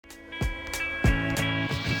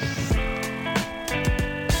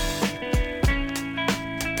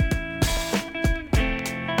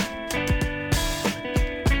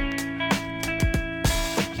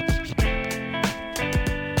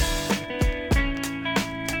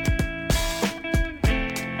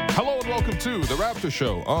to The Raptor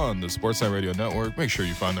Show on the Sportsnet Radio Network. Make sure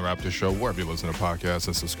you find The Raptor Show wherever you listen to podcasts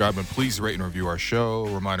and subscribe. And please rate and review our show.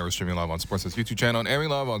 Reminder, we're streaming live on Sportsnet's YouTube channel and airing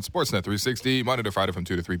live on Sportsnet 360, Monday to Friday from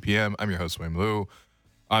 2 to 3 p.m. I'm your host, Wayne Liu.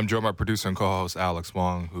 I'm joined by producer and co-host Alex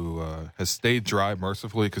Wong, who has stayed dry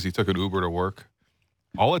mercifully because he took an Uber to work.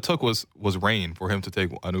 All it took was rain for him to take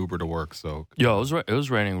an Uber to work. So it was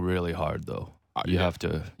raining really hard, though. You have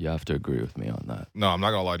to agree with me on that. No, I'm not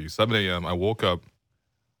going to lie to you. 7 a.m., I woke up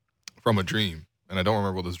from a dream, and I don't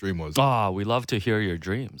remember what this dream was. We love to hear your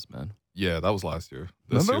dreams, man. Yeah, that was last year.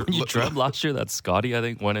 Remember when you dreamt last year that Scotty, I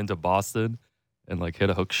think, went into Boston and like hit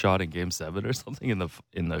a hook shot in Game 7 or something in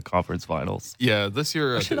the conference finals? Yeah, this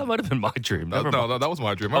year. Actually, that might have been my dream. No, that was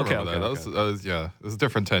my dream. I remember that. That was it was a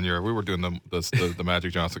different tenure. We were doing the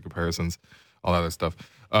Magic Johnson comparisons, all that other stuff.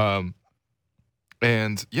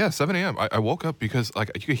 And yeah, 7 a.m. I woke up because like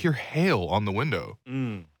you could hear hail on the window.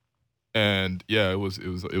 And yeah, it was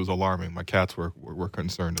alarming. My cats were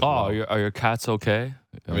concerned as well. Are your cats okay?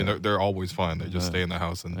 I mean, they're always fine. They just stay in the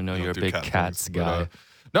house and I know you're a big cats guy.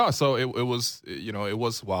 No, so it was it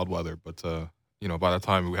was wild weather, but by the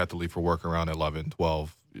time we had to leave for work around 11,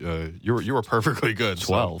 12, you were perfectly good.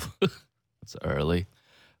 12. So. That's early.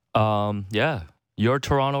 Your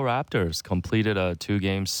Toronto Raptors completed a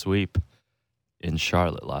 2-game sweep in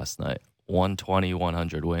Charlotte last night.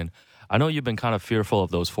 120-100 win. I know you've been kind of fearful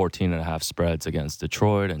of those 14.5 spreads against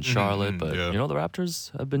Detroit and Charlotte, but the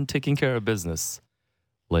Raptors have been taking care of business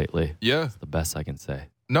lately. Yeah. That's the best I can say.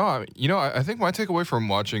 No, I think my takeaway from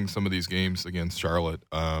watching some of these games against Charlotte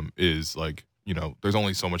is like, there's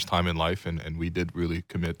only so much time in life, and we did really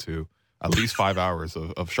commit to at least 5 hours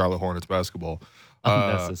of Charlotte Hornets basketball.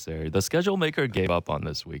 Unnecessary. The schedule maker gave up on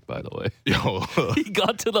this week, by the way. He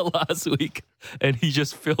got to the last week, and he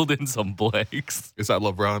just filled in some blanks. It's that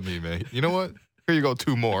LeBron meme, man. You know what? Here you go,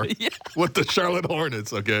 2 more with the Charlotte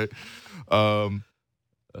Hornets, okay?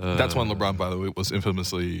 That's when LeBron, by the way, was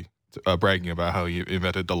infamously bragging about how he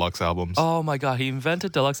invented deluxe albums. Oh, my God. He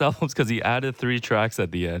invented deluxe albums because he added 3 tracks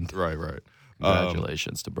at the end. Right.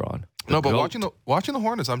 Congratulations to Bron. No, but watching the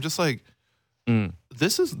Hornets, I'm just like,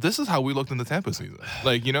 this is how we looked in the Tampa season.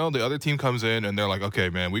 Like, the other team comes in and they're like, okay,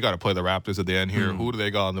 man, we got to play the Raptors at the end here. Who do they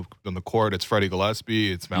got on the court? It's Freddie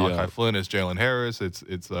Gillespie, it's Malachi Flynn, it's Jalen Harris, it's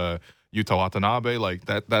Yuta Watanabe. Like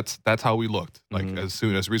that's how we looked. Like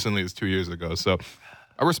as recently as 2 years ago. So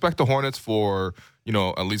I respect the Hornets for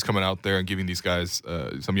at least coming out there and giving these guys,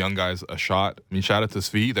 some young guys, a shot. I mean, shout out to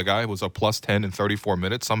Svi. The guy was a +10 in 34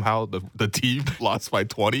 minutes. Somehow the team lost by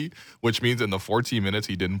 20, which means in the 14 minutes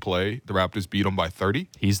he didn't play, the Raptors beat him by 30.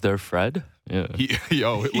 He's their Fred. Yeah.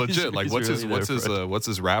 Legit. Like what's his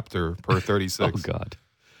Raptor per 36? Oh God.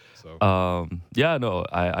 So.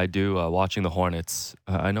 I do. Watching the Hornets,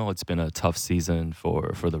 I know it's been a tough season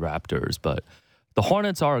for the Raptors, but the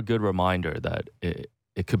Hornets are a good reminder that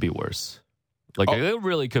it could be worse. Like, it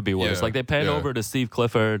really could be worse. Like, they panned over to Steve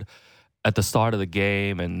Clifford at the start of the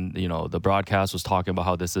game, and, the broadcast was talking about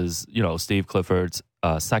how this is, Steve Clifford's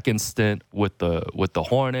second stint with the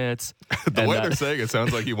Hornets. The way they're saying it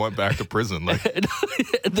sounds like he went back to prison. Like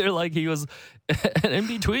they're like he was, and in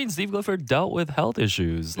between, Steve Clifford dealt with health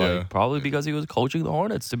issues, probably because he was coaching the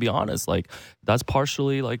Hornets. To be honest, like that's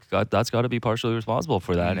got to be partially responsible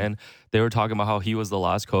for that. And they were talking about how he was the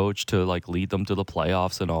last coach to like lead them to the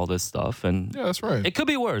playoffs and all this stuff. And yeah, that's right. It could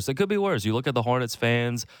be worse. You look at the Hornets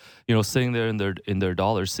fans, sitting there in their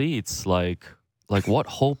dollar seats, like what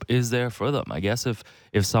hope is there for them? I guess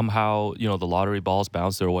if somehow the lottery balls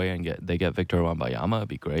bounce their way and they get Victor Wembanyama, it'd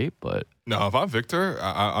be great. But no, if I'm Victor,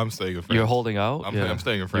 I'm staying in France. You're holding out. I'm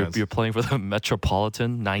staying in France. You're playing for the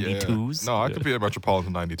Metropolitan 92s. No, I could be a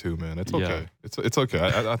Metropolitan 92, man. It's okay. It's okay.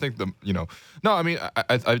 I think No, I mean,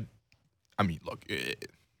 I mean, look.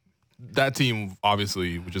 That team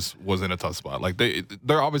obviously just was in a tough spot. Like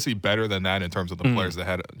they're obviously better than that in terms of the players that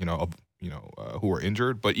had who were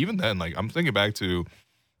injured. But even then, like I'm thinking back to,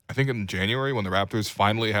 I think in January when the Raptors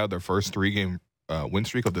finally had their first 3-game win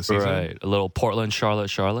streak of the season. Right, a little Portland,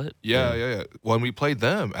 Charlotte. Yeah. When we played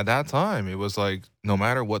them at that time, it was like no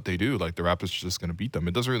matter what they do, like the Raptors are just going to beat them.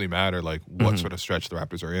 It doesn't really matter like what sort of stretch the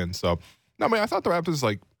Raptors are in. So, I mean, I thought the Raptors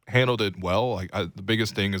like handled it well. Like the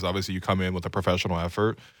biggest thing is obviously you come in with a professional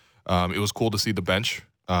effort. It was cool to see the bench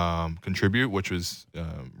contribute, which was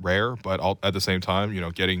rare, but at the same time,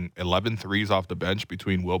 getting 11 threes off the bench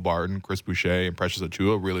between Will Barton, Chris Boucher, and Precious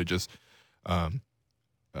Achiuwa really just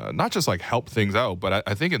not just like helped things out, but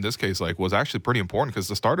I think in this case like was actually pretty important because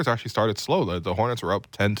the starters actually started slow. The Hornets were up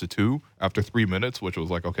 10-2 after 3 minutes, which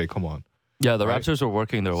was like, okay, come on. Yeah, the Raptors were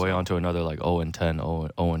working their way onto another like 0-10,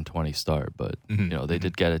 0-20 start, but they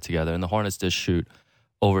did get it together, and the Hornets did shoot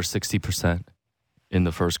over 60% in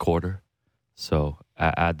the first quarter. So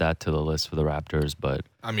add that to the list for the Raptors. But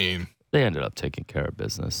I mean, they ended up taking care of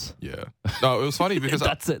business. Yeah. No, it was funny because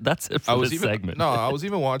that's it for this segment. No, I was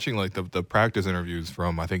even watching like the practice interviews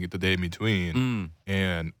from I think the day in between,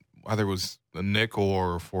 and either it was Nick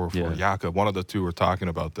or for Jakob, one of the two were talking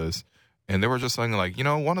about this. And they were just saying, like,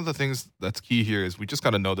 one of the things that's key here is we just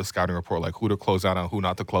got to know the scouting report, like who to close out on, who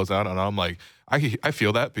not to close out. And I'm like, I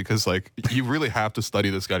feel that because, like, you really have to study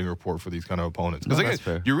the scouting report for these kind of opponents. Because,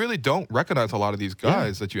 again, you really don't recognize a lot of these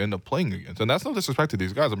guys that you end up playing against. And that's no disrespect to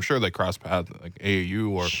these guys. I'm sure they cross paths like AAU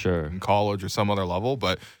or in college or some other level.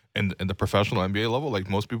 But in the professional NBA level, like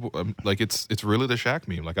most people, like it's really the Shaq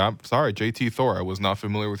meme. Like, I'm sorry, JT Thor, I was not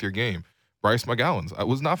familiar with your game. Bryce McGowan's. I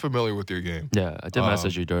was not familiar with your game. Yeah, I did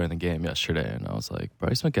message you during the game yesterday, and I was like,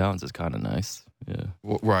 Bryce McGowan's is kind of nice. Yeah,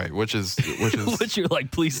 right. Which is which you're like,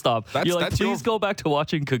 please stop. You're like, please go back to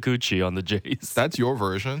watching Kikuchi on the Jays. That's your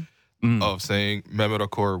version of saying Mehmet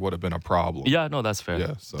Okur would have been a problem. Yeah, no, that's fair.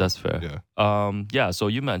 Yeah, that's fair. Yeah. So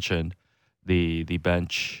you mentioned the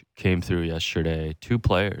bench came through yesterday. 2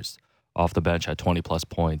 players off the bench had 20 plus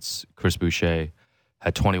points. Chris Boucher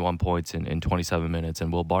had 21 points in 27 minutes,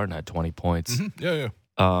 and Will Barton had 20 points. Mm-hmm. Yeah.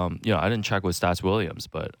 I didn't check with Stats Williams,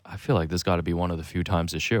 but I feel like this got to be one of the few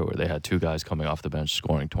times this year where they had 2 guys coming off the bench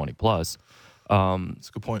scoring 20 plus. That's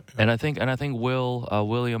a good point. Yeah. And I think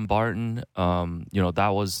William Barton, that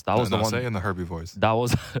was the one. Say in the Herbie voice. That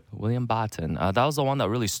was William Barton. That was the one that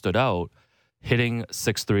really stood out, hitting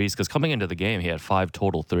 6 threes, because coming into the game, he had 5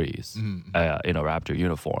 total threes in a Raptor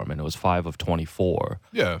uniform, and it was 5 of 24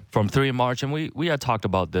 from 3 in March. And we had talked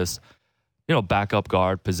about this, backup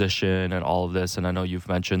guard position and all of this. And I know you've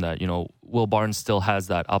mentioned that, Will Barton still has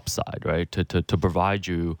that upside, right, to provide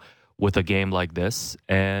you with a game like this.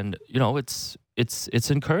 And,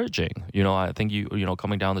 it's encouraging. I think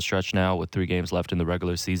coming down the stretch now with 3 games left in the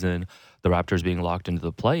regular season, the Raptors being locked into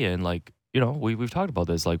the play-in, like, we've talked about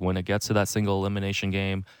this. Like when it gets to that single elimination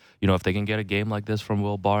game, if they can get a game like this from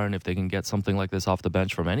Will Barton, if they can get something like this off the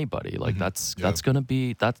bench from anybody, like that's going to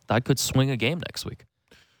be that could swing a game next week.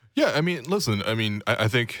 Yeah, I mean, listen, I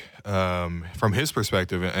think from his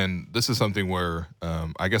perspective, and this is something where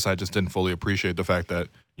I guess I just didn't fully appreciate the fact that,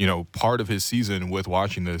 part of his season with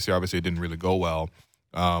watching this, obviously it didn't really go well,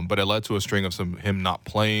 but it led to a string of him not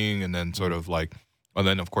playing and then sort of like, and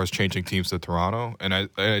then, of course, changing teams to Toronto. And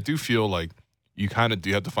I do feel like you kind of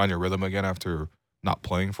do have to find your rhythm again after not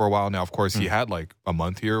playing for a while. Now, of course, he had like a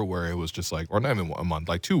month here where it was just like, or not even a month,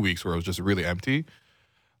 like 2 weeks where it was just really empty.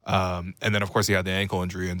 And then, of course, he had the ankle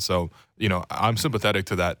injury. And so, I'm sympathetic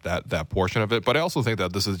to that portion of it. But I also think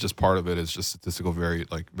that this is just part of it. It's just statistical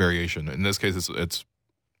variation. In this case, it's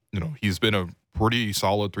he's been a pretty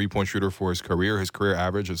solid 3-point shooter for his career. His career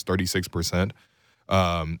average is 36%.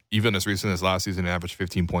 Even as recent as last season, he averaged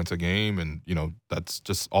 15 points a game. And, that's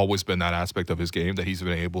just always been that aspect of his game that he's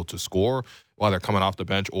been able to score while they're coming off the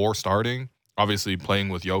bench or starting. Obviously, playing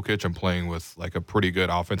with Jokic and playing with like a pretty good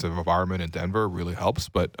offensive environment in Denver really helps.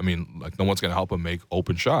 But, like no one's going to help him make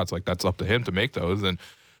open shots. Like that's up to him to make those. And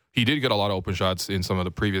he did get a lot of open shots in some of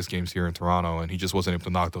the previous games here in Toronto, and he just wasn't able to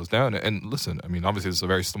knock those down. And listen, obviously it's a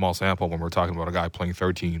very small sample when we're talking about a guy playing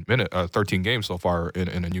 13 games so far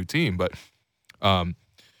in a new team. But in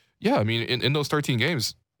those 13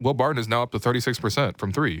 games, Will Barton is now up to 36%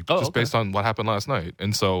 from 3, based on what happened last night.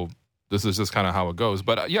 And so this is just kind of how it goes.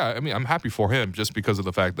 But I'm happy for him just because of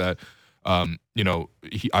the fact that, I'm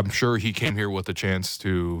sure he came here with a chance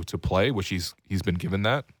to play, which he's been given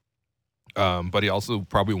that. But he also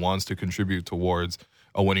probably wants to contribute towards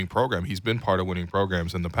a winning program. He's been part of winning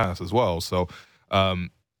programs in the past as well. So,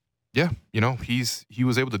 he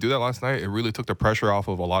was able to do that last night. It really took the pressure off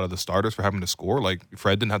of a lot of the starters for having to score. Like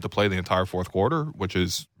Fred didn't have to play the entire fourth quarter, which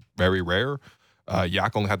is very rare.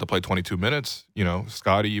 Yak only had to play 22 minutes.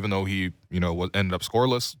 Scotty, even though he, ended up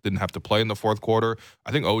scoreless, didn't have to play in the fourth quarter.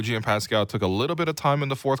 I think OG and Pascal took a little bit of time in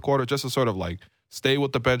the fourth quarter just to sort of like stay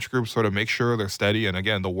with the bench group, sort of make sure they're steady. And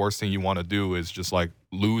again, the worst thing you want to do is just like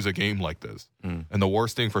lose a game like this. And the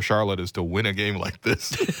worst thing for Charlotte is to win a game like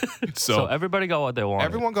this. So everybody got what they wanted.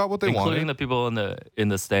 Everyone got what they wanted, including the people in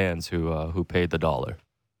the stands who paid the $1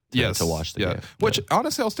 to watch the game. Which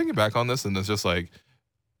honestly, I was thinking back on this, and it's just like,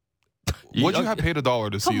 would you have paid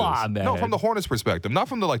 $1 to see this? Come on, man. No, from the Hornets' perspective, not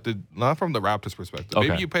from the Raptors' perspective. Okay.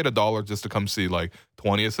 Maybe you paid $1 just to come see like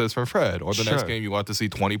 20 assists from Fred, or the next game you want to see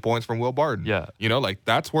 20 points from Will Barton. Yeah, like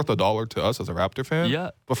that's worth $1 to us as a Raptor fan.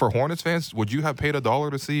 Yeah, but for Hornets fans, would you have paid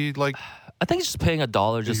 $1 to see like? I think it's just paying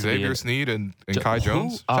 $1 just Xavier Sneed and Kai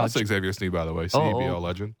Jones. Shout out to Xavier Sneed, by the way, CBL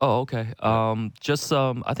legend. Oh, okay.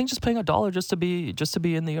 I think just paying $1 just to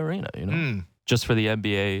be in the arena. Just for the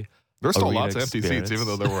NBA There's still arena lots of empty experience. seats, even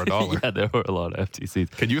though there were $1. Yeah, there were a lot of empty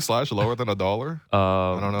seats. Can you slash lower than $1?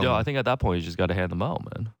 I don't know. Yeah, I think at that point you just got to hand them out,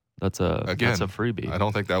 man. That's a freebie. I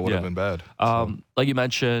don't think that would have been bad. Like you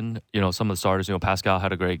mentioned, some of the starters. Pascal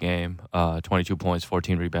had a great game. 22 points,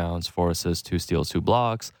 14 rebounds, 4 assists, 2 steals, 2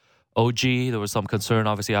 blocks. OG, there was some concern,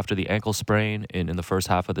 obviously, after the ankle sprain in the first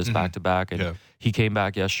half of this back-to-back. And he came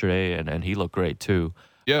back yesterday, and he looked great, too.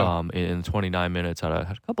 Yeah. In 29 minutes, had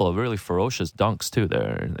a couple of really ferocious dunks, too,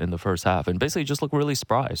 there in the first half. And basically just looked really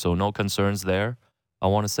spry. So no concerns there, I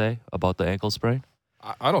want to say, about the ankle sprain.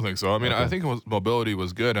 I don't think so. I mean, I think mobility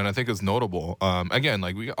was good, and I think it's notable. Again,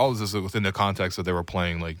 all this is within the context that they were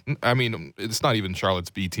playing. It's not even Charlotte's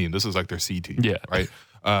B team. This is like their C team, right?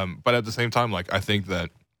 But at the same time, I think that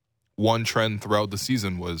one trend throughout the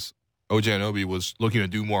season was OG Anunoby was looking to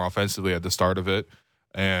do more offensively at the start of it,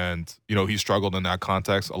 and he struggled in that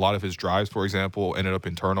context. A lot of his drives, for example, ended up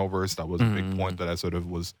in turnovers. That was a big point that I sort of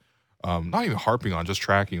was not even harping on, just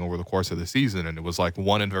tracking over the course of the season. And it was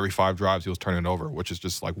 1 in every 5 drives he was turning over, which is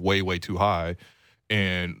just way, way too high.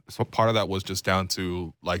 And so part of that was just down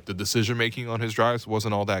to the decision making on his drives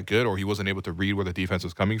wasn't all that good, or he wasn't able to read where the defense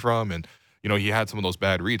was coming from. And, he had some of those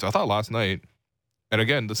bad reads. I thought last night, and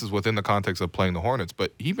again, this is within the context of playing the Hornets,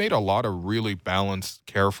 but he made a lot of really balanced,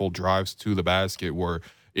 careful drives to the basket where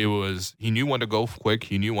he knew when to go quick,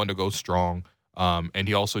 he knew when to go strong. And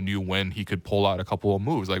he also knew when he could pull out a couple of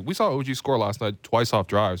moves. We saw OG score last night twice off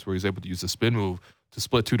drives where he was able to use the spin move to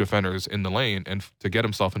split 2 defenders in the lane and to get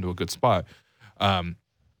himself into a good spot.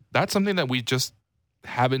 That's something that we just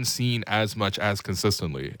haven't seen as much as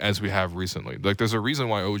consistently as we have recently. There's a reason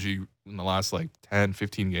why OG in the last 10,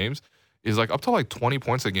 15 games is up to 20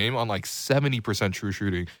 points a game on 70% true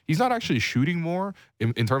shooting. He's not actually shooting more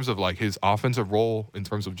in terms of his offensive role, in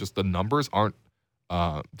terms of just the numbers aren't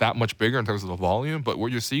that much bigger in terms of the volume. But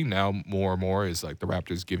what you're seeing now more and more is the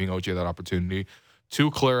Raptors giving OG that opportunity to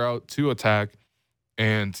clear out, to attack,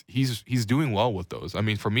 and he's doing well with those. I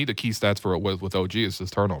mean, for me, the key stats with OG is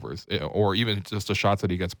his turnovers, or even just the shots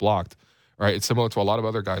that he gets blocked. Right? It's similar to a lot of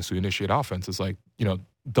other guys who initiate offense. It's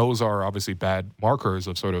those are obviously bad markers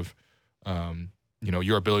of sort of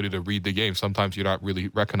your ability to read the game. Sometimes you're not really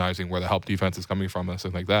recognizing where the help defense is coming from and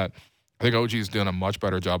stuff like that. I think OG's done a much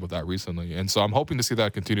better job of that recently. And so I'm hoping to see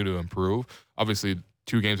that continue to improve. Obviously,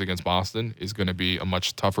 2 games against Boston is going to be a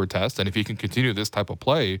much tougher test. And if he can continue this type of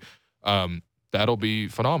play, that'll be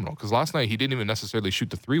phenomenal. Because last night, he didn't even necessarily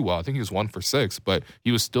shoot the 3 well. I think he was 1 for 6, but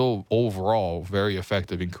he was still overall very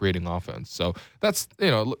effective in creating offense. So that's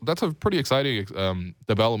a pretty exciting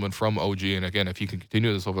development from OG. And again, if he can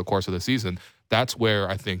continue this over the course of the season, that's where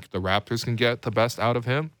I think the Raptors can get the best out of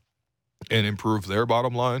him and improve their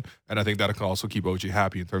bottom line. And I think that can also keep OG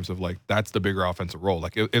happy in terms of that's the bigger offensive role.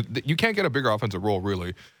 If you can't get a bigger offensive role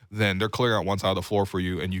really, then they're clearing out one side of the floor for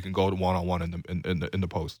you, and you can go to one-on-one in the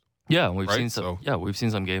post. Yeah, we've seen some. Yeah, we've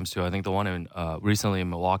seen some games too. I think the one in recently in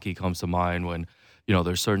Milwaukee comes to mind when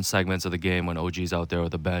there's certain segments of the game when OG's out there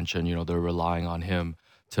with the bench and they're relying on him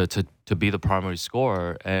to be the primary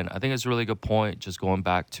scorer. And I think it's a really good point. Just going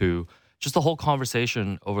back to just the whole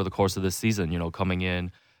conversation over the course of this season. Coming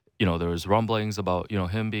in. There was rumblings about,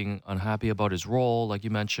 him being unhappy about his role, like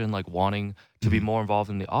you mentioned, wanting to be more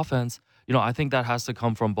involved in the offense. I think that has to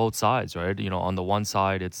come from both sides, right? On the one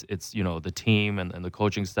side, it's the team and the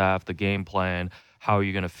coaching staff, the game plan, how are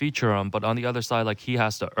you going to feature him? But on the other side, he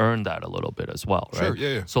has to earn that a little bit as well, right? Sure,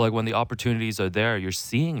 yeah. So, when the opportunities are there, you're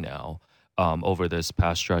seeing now over this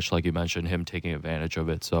past stretch, like you mentioned, him taking advantage of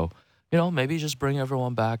it. So, maybe just bring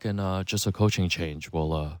everyone back and just a coaching change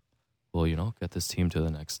will get this team to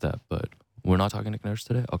the next step. But we're not talking Nick Nurse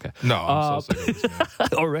today? Okay. No, I'm so sick of this, man.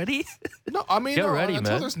 Already? No, I mean, ready,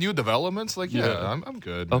 until man. there's new developments, I'm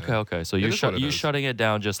good, man. Okay. So you're shutting it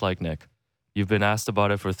down just like Nick. You've been asked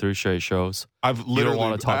about it for 3 straight shows. I've literally,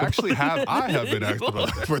 want to talk I have been asked about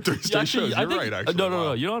it for 3 straight shows. You're right, actually.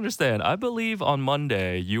 No. You don't understand. I believe on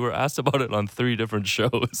Monday, you were asked about it on 3 different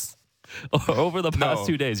shows. Over the past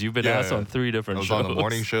 2 days, you've been asked on 3 different shows. I was on the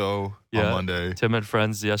morning show on Monday. Tim and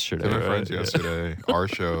Friends yesterday. Our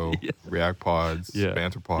show, React Pods,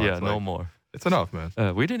 Banter Pods. Yeah, no more. It's enough, man.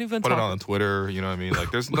 We didn't even put it on Twitter. You know what I mean?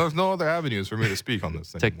 There's no other avenues for me to speak on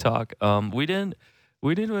this thing. TikTok. We didn't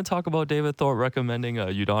even talk about David Thorpe recommending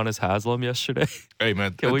Udonis Haslem yesterday. Hey,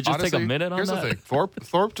 man. Can we just take a minute on that? Here's the thing.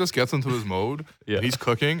 Thorpe just gets into his mode. And he's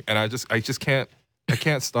cooking, and I just can't. I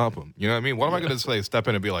can't stop him. You know what I mean? What am I going to say? Step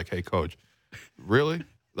in and be like, "Hey, coach, really?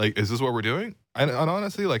 Is this what we're doing?" And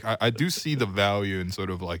honestly, like I do see the value in sort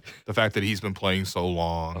of like the fact that he's been playing so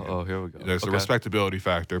long. Oh, here we go. There's a respectability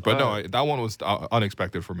factor, but that one was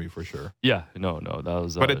unexpected for me for sure. Yeah, no, that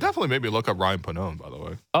was. But it definitely made me look up Ryan Pannone, by the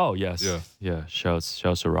way. Oh yes, yeah. Shouts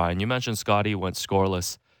to Ryan. You mentioned Scotty went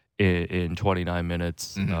scoreless in 29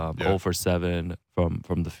 minutes, 0 for 7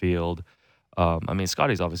 from the field. I mean,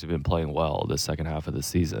 Scotty's obviously been playing well the second half of the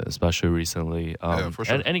season, especially recently. For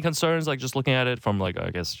sure. And any concerns, like just looking at it from like,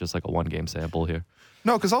 I guess, just like a one-game sample here?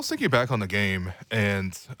 No, because I was thinking back on the game,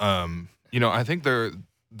 and I think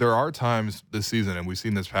there are times this season, and we've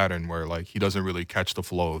seen this pattern where like he doesn't really catch the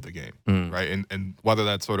flow of the game, right? And whether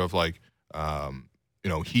that's sort of like,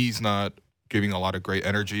 he's not giving a lot of great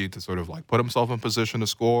energy to sort of like put himself in position to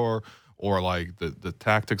score, or like the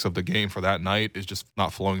tactics of the game for that night is just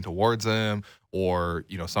not flowing towards him, or,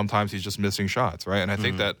 sometimes he's just missing shots, right? And I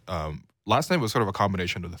think that last night was sort of a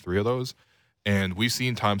combination of the three of those. And we've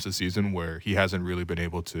seen times this season where he hasn't really been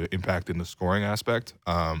able to impact in the scoring aspect,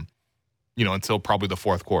 until probably the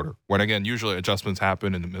fourth quarter. When, again, usually adjustments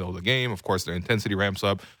happen in the middle of the game. Of course, the intensity ramps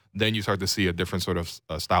up. Then you start to see a different sort of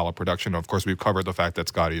style of production. Of course, we've covered the fact that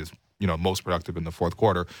Scotty is, most productive in the fourth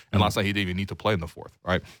quarter. And last night he didn't even need to play in the fourth,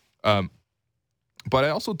 right? But I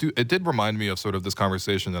also it did remind me of sort of this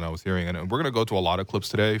conversation that I was hearing. And we're going to go to a lot of clips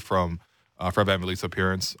today from Fred VanVleet's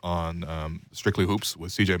appearance on Strictly Hoops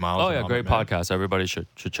with CJ Miles. Oh, yeah, great podcast. Everybody should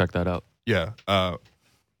check that out. Yeah. Are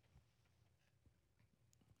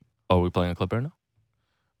we playing a clip right now?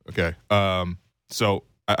 Okay. So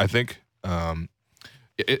I think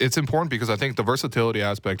it's important because I think the versatility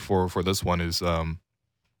aspect for this one is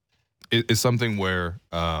something where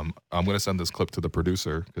I'm going to send this clip to the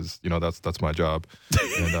producer because, that's my job.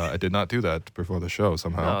 And I did not do that before the show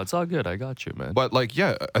somehow. No, it's all good. I got you, man. But,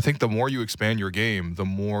 I think the more you expand your game, the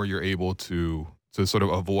more you're able to sort of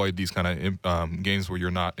avoid these kind of games where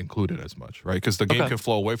you're not included as much, right? Because the game can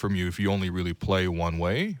flow away from you if you only really play one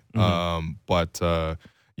way. I'm gonna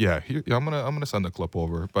send the clip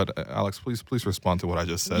over. But Alex, please respond to what I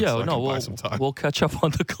just said. Yeah, so no, we'll catch up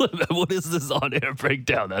on the clip. What is this on-air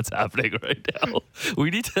breakdown that's happening right now? We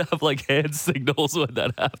need to have like hand signals when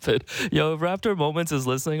that happened. Yo, if Raptor Moments is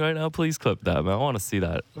listening right now, please clip that, man. I want to see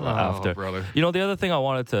that after. Brother. The other thing I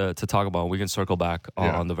wanted to talk about, we can circle back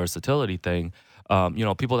on the versatility thing.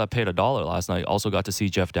 People that paid $1 last night also got to see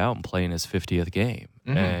Jeff Dowtin play in his 50th game.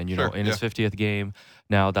 And, his 50th game,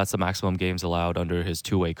 now that's the maximum games allowed under his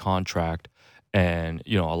two-way contract. And,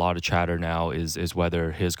 a lot of chatter now is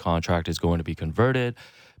whether his contract is going to be converted,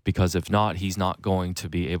 because if not, he's not going to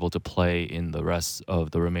be able to play in the rest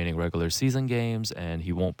of the remaining regular season games, and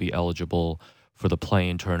he won't be eligible for the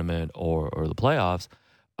play-in tournament or the playoffs.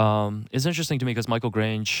 It's interesting to me because Michael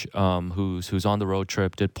Grange, who's on the road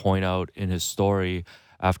trip, did point out in his story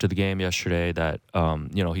after the game yesterday that,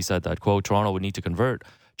 he said that, quote, Toronto would need to convert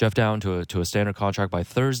Jeff Dowtin to a standard contract by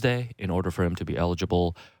Thursday in order for him to be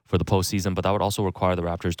eligible for the postseason. But that would also require the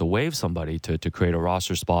Raptors to waive somebody to create a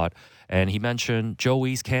roster spot. And he mentioned Joe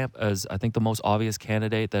Wieskamp as, I think, the most obvious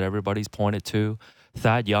candidate that everybody's pointed to.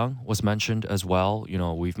 Thad Young was mentioned as well.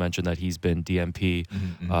 We've mentioned that he's been DMP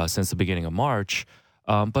since the beginning of March.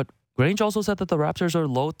 But Grange also said that the Raptors are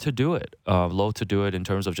loath to do it in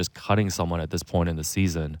terms of just cutting someone at this point in the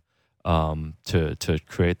season to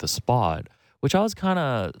create the spot, which I was kind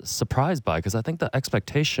of surprised by because I think the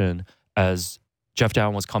expectation as Jeff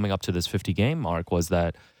Dowtin was coming up to this 50-game mark was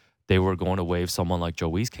that they were going to waive someone like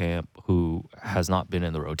Joe Wieskamp, who has not been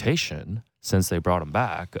in the rotation since they brought him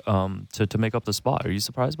back, to make up the spot. Are you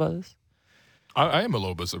surprised by this? I am a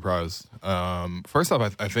little bit surprised. First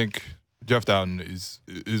off, I think Jeff Dowtin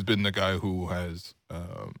has been the guy who has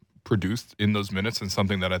produced in those minutes, and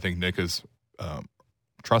something that I think Nick has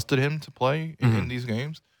trusted him to play in these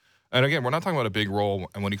games. And again, we're not talking about a big role,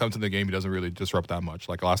 and when he comes to the game, he doesn't really disrupt that much.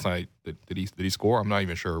 Like last night, did he score? I'm not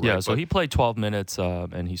even sure. Right? Yeah, so he played 12 minutes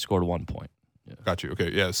and he scored 1 point. Yeah. Got you.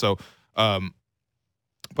 Okay, yeah. So,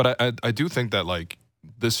 but I do think that like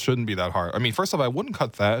this shouldn't be that hard. I mean, first off, I wouldn't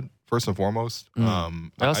cut Thad first and foremost. I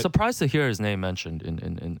was surprised to hear his name mentioned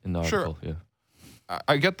in the article. Sure. Yeah.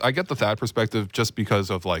 I get the Thad perspective just because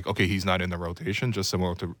of like, okay, he's not in the rotation, just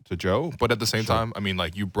similar to Joe. But at the same time, I mean,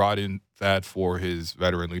 like you brought in Thad for his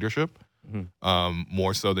veteran leadership,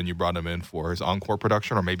 more so than you brought him in for his on-court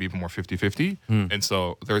production, or maybe even more 50-50. And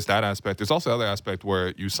so there's that aspect. There's also the other aspect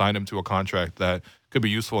where you signed him to a contract that could be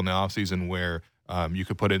useful in the offseason where you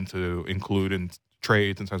could include in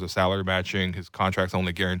trades in terms of salary matching. His contract's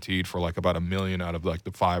only guaranteed for like about $1 million out of like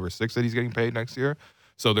the 5 or 6 that he's getting paid next year.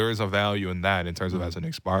 So there is a value in that in terms of as an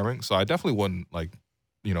expiring. So I definitely wouldn't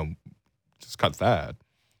just cut that.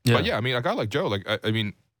 Yeah. But yeah, I mean, a guy like Joe, like I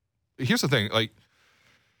mean, here's the thing, like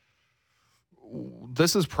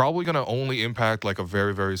this is probably going to only impact like a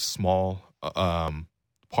very, very small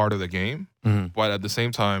part of the game. Mm-hmm. But at the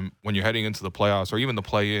same time, when you're heading into the playoffs or even the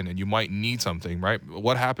play-in and you might need something, right?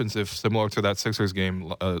 What happens if, similar to that Sixers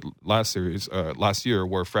game last year,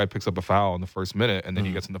 where Fred picks up a foul in the first minute and then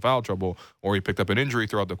he gets into foul trouble, or he picked up an injury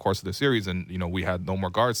throughout the course of the series and, we had no more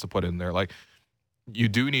guards to put in there. Like, you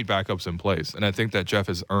do need backups in place. And I think that Jeff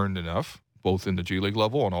has earned enough, both in the G League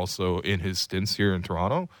level and also in his stints here in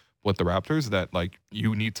Toronto with the Raptors, that, like,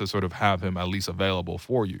 you need to sort of have him at least available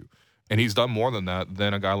for you. And he's done more than that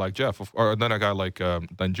than a guy like Jeff, or than a guy like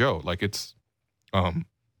than Joe. Like, it's,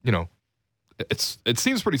 it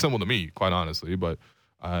seems pretty simple to me, quite honestly. But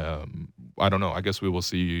I don't know. I guess we will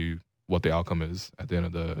see what the outcome is at the end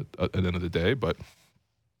of the day. But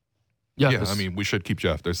yeah, I mean, we should keep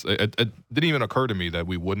Jeff. It didn't even occur to me that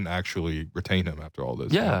we wouldn't actually retain him after all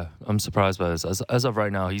this. Yeah, I'm surprised by this. As of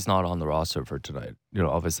right now, he's not on the roster for tonight.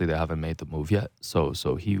 Obviously they haven't made the move yet, so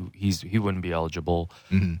he wouldn't be eligible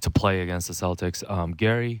to play against the Celtics.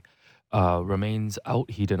 Gary remains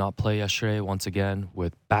out. He did not play yesterday once again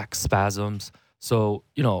with back spasms. So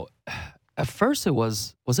at first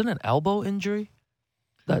was it an elbow injury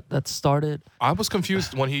that started? I was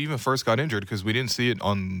confused when he even first got injured because we didn't see it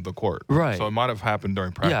on the court. Right. So it might have happened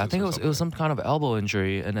during practice. Yeah, I think it was some kind of elbow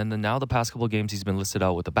injury, and then now the past couple of games he's been listed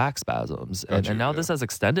out with the back spasms, and now this has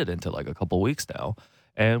extended into like a couple weeks now,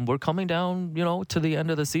 and we're coming down, to the end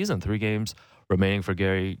of the season. 3 games remaining for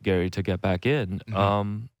Gary to get back in.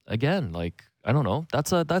 Again, like, I don't know.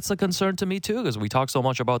 That's a concern to me too, because we talk so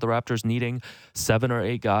much about the Raptors needing 7 or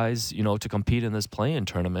 8 guys, to compete in this play-in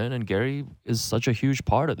tournament, and Gary is such a huge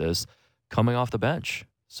part of this, coming off the bench.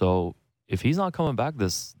 So if he's not coming back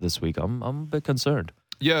this week, I'm a bit concerned.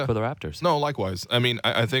 Yeah, for the Raptors. No, likewise. I mean,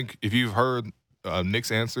 I think if you've heard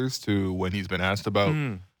Nick's answers to when he's been asked about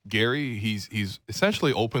Gary, he's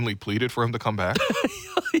essentially openly pleaded for him to come back.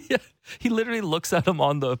 Yeah. He literally looks at him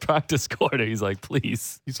on the practice court and he's like,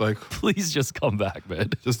 please. He's like, please just come back, man.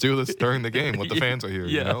 Just do this during the game when the fans are here,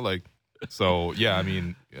 Like, so, yeah, I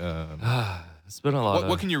mean. It's been a lot.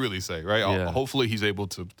 What can you really say, right? Yeah. Hopefully he's able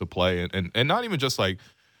to play and not even just like,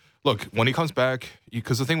 look, when he comes back,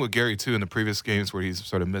 because the thing with Gary, too, in the previous games where he's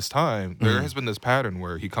sort of missed time, there has been this pattern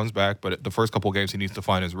where he comes back, but the first couple of games he needs to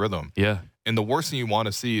find his rhythm. Yeah. And the worst thing you want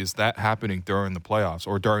to see is that happening during the playoffs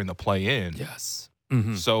or during the play-in. Yes.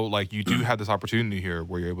 So, like, you do have this opportunity here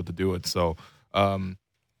where you're able to do it. So,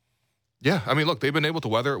 yeah, I mean, look, they've been able to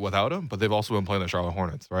weather it without him, but they've also been playing the Charlotte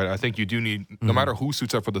Hornets, right? I think you do need, no matter who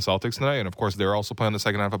suits up for the Celtics tonight, and of course, they're also playing the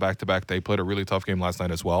second half of back-to-back. They played a really tough game last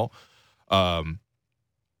night as well.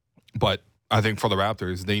 But I think for the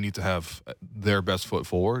Raptors, they need to have their best foot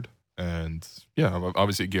forward. And, yeah,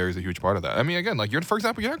 obviously, Gary's a huge part of that. I mean, again, like, for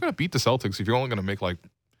example, you're not going to beat the Celtics if you're only going to make, like,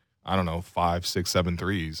 I don't know, 5, 6, 7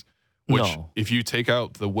 threes. Which, if you take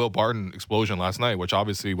out the Will Barton explosion last night, which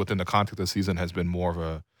obviously within the context of the season has been more of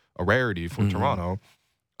a rarity for Toronto,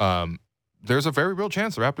 there's a very real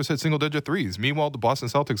chance the Raptors hit single-digit threes. Meanwhile, the Boston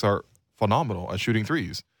Celtics are phenomenal at shooting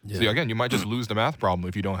threes. Yeah. So, again, you might just lose the math problem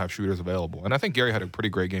if you don't have shooters available. And I think Gary had a pretty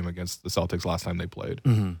great game against the Celtics last time they played.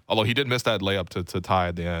 Although he did miss that layup to tie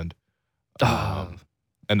at the end.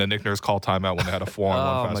 And then Nick Nurse called timeout when they had a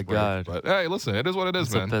 4-on-1 fast break. God. But, hey, listen, it is what it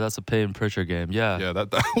is, man. That's a Payton Pritchard game, yeah. Yeah, that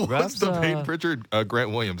was the Payton Pritchard,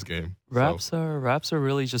 Grant Williams game. Raps are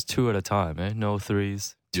really just 2 at a time, eh? No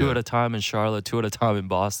threes. 2 at a time in Charlotte, 2 at a time in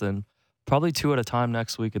Boston. Probably 2 at a time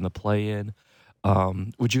next week in the play-in.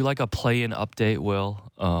 Would you like a play-in update,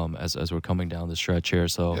 Will, as we're coming down the stretch here?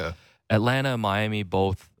 So Atlanta and Miami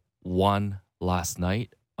both won last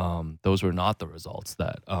night. Those were not the results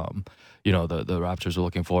that the Raptors were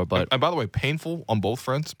looking for. But and by the way, painful on both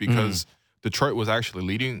fronts because Detroit was actually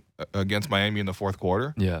leading against Miami in the fourth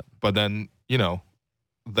quarter. Yeah, but then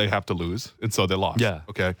they have to lose, and so they lost. Yeah,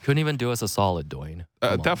 okay. Couldn't even do us a solid, Dwayne.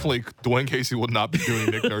 Definitely, Dwayne Casey would not be doing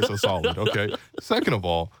Nick Nurse a solid. Okay. Second of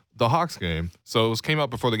all, the Hawks game. So it came out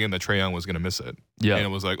before the game that Trae Young was going to miss it. Yeah, and it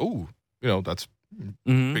was like, that's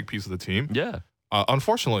a big piece of the team. Yeah.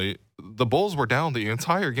 Unfortunately, the Bulls were down the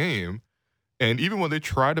entire game, and even when they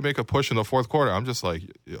tried to make a push in the fourth quarter, I'm just like,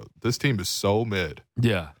 this team is so mid.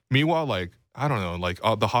 Yeah. Meanwhile, like, I don't know, like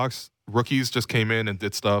the Hawks rookies just came in and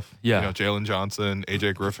did stuff. Yeah. Jalen Johnson,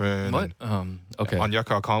 AJ Griffin. What? Okay.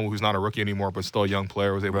 Onyeka Okongwu, who's not a rookie anymore, but still a young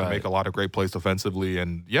player, was able to make a lot of great plays defensively.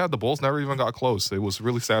 And, the Bulls never even got close. It was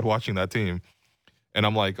really sad watching that team. And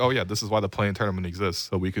I'm like, this is why the play-in tournament exists,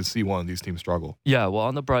 so we could see one of these teams struggle. Yeah, well,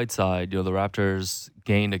 on the bright side, the Raptors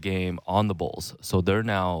gained a game on the Bulls. So they're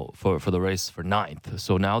now, for the race for 9th.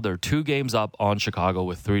 So now they're 2 games up on Chicago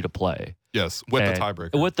with 3 to play. Yes, with the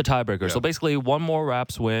tiebreaker. With the tiebreaker. Yeah. So basically, one more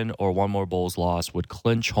Raps win or one more Bulls loss would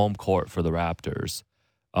clinch home court for the Raptors.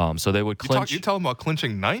 So they would clinch. You telling about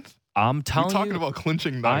clinching ninth? I'm telling you. You're talking about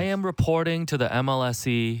clinching ninth. I am reporting to the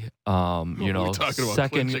MLSE,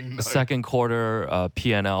 second quarter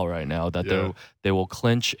PNL right now that they will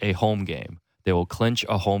clinch a home game. They will clinch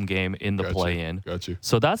a home game in the play-in. Got you.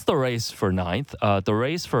 So that's the race for ninth. The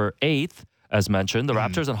race for eighth, as mentioned, the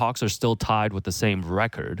Raptors and Hawks are still tied with the same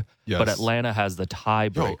record, but Atlanta has the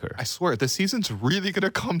tiebreaker. I swear, this season's really going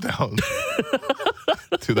to come down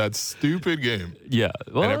to that stupid game. Yeah.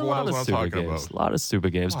 Well, and everyone knows what I'm talking about. A lot of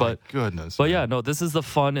stupid games. My goodness. But yeah, no, this is the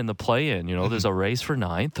fun in the play-in. There's a race for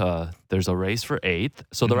ninth. There's a race for eighth.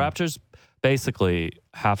 So the Raptors basically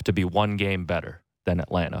have to be one game better than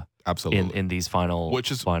Atlanta. Absolutely. In these final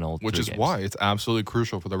Which is games. why it's absolutely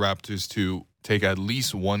crucial for the Raptors to take at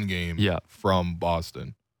least one game from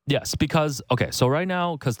Boston. Yes, because so right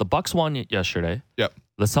now, because the Bucks won yesterday. Yep.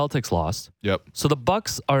 The Celtics lost. Yep. So the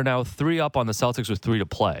Bucks are now 3 up on the Celtics with 3 to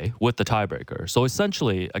play with the tiebreaker. So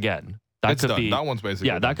essentially, again, that It's could done. be That one's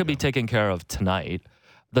basically that could be taken care of tonight.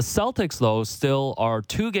 The Celtics though still are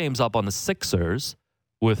 2 games up on the Sixers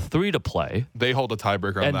with 3 to play. They hold the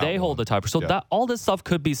tiebreaker on and that they hold the tiebreaker. So that all this stuff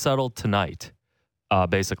could be settled tonight,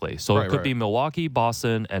 basically. So it could be Milwaukee,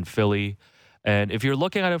 Boston, and Philly. And if you're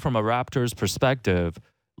looking at it from a Raptors perspective,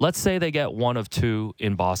 let's say they get 1 of 2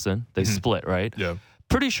 in Boston. They split, right? Yeah.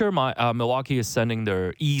 Pretty sure Milwaukee is sending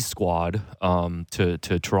their E squad to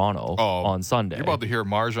Toronto on Sunday. You're about to hear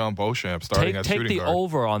Marjan Beauchamp starting at shooting guard. Take the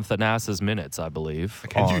over on Thanasis minutes, I believe.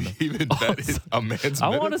 Can you even bet a man's minutes? I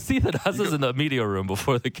want to see Thanasis in the media room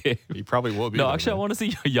before the game. He probably will be. No, actually, I want to see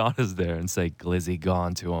Giannis there and say Glizzy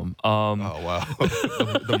gone to him. Oh, wow.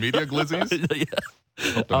 the media glizzies? Yeah.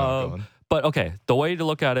 Hope they're not gone. But okay, the way to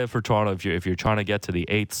look at it for Toronto, if you're trying to get to the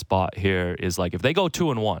 8th spot here, is like if they go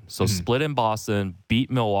 2-1, so split in Boston, beat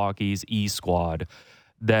Milwaukee's E squad,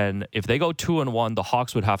 then if they go 2-1, the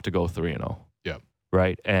Hawks would have to go 3-0. Yeah.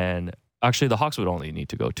 Right, and actually the Hawks would only need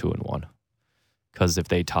to go 2-1 because if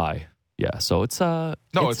they tie, so it's gonna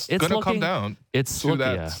come down. It's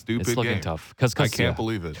stupid it's looking game. tough because I can't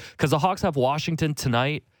believe it. Because the Hawks have Washington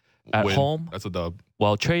tonight at home. That's a dub.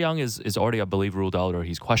 Well, Trae Young is already, I believe, ruled out or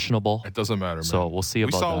he's questionable. It doesn't matter, man. So we'll see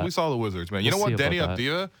about that. We saw the Wizards, man. You know what, Denny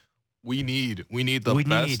Abdia? We need the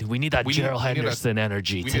best. We need that Gerald Henderson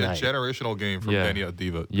energy tonight. We need a generational game from Denny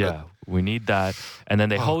Abdia. Yeah, we need that. And then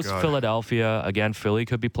they host Philadelphia. Again, Philly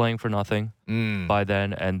could be playing for nothing by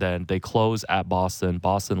then. And then they close at Boston.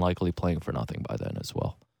 Boston likely playing for nothing by then as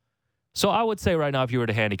well. So I would say right now, if you were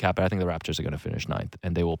to handicap it, I think the Raptors are going to finish 9th.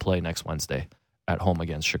 And they will play next Wednesday at home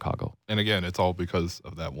against Chicago. And again, it's all because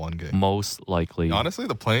of that one game. Most likely. Honestly,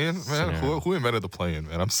 the play-in, man, who invented the play-in,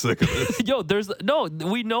 man? I'm sick of it. Yo,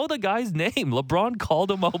 we know the guy's name. LeBron called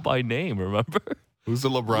him out by name, remember? Who's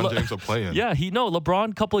the LeBron James of play-in? Yeah,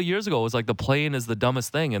 LeBron a couple of years ago was like the play-in is the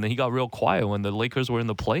dumbest thing. And then he got real quiet when the Lakers were in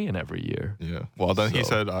the play-in every year. Yeah. Well, then he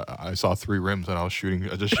said, I saw 3 rims and I was shooting.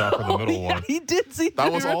 I just shot for the middle one. He did see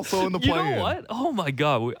that was also in the play-in. You know what? Oh, my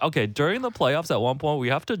God. during the playoffs at one point, we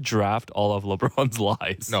have to draft all of LeBron's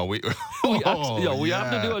lies. No, we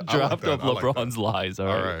have to do a draft of LeBron's lies. All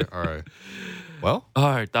right. Well, all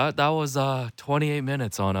right. That was 28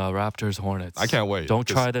 minutes on Raptors-Hornets. I can't wait. Don't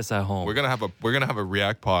try this at home. We're gonna have a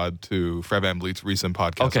react pod to Fred VanVleet's recent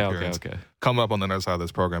podcast appearance. Okay. Come up on the other side of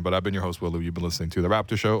this program. But I've been your host, Willow. You've been listening to the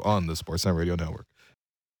Raptor Show on the Sportsnet Radio Network.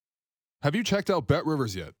 Have you checked out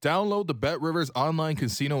BetRivers yet? Download the BetRivers online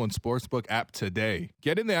casino and sportsbook app today.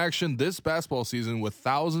 Get in the action this basketball season with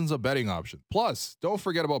thousands of betting options. Plus, don't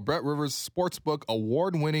forget about BetRivers Sportsbook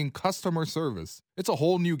award-winning customer service. It's a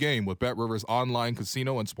whole new game with BetRivers online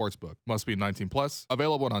casino and sportsbook. Must be 18 plus.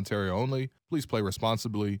 Available in Ontario only. Please play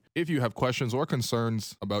responsibly. If you have questions or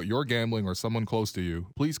concerns about your gambling or someone close to you,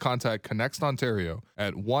 please contact Connects Ontario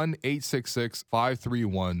at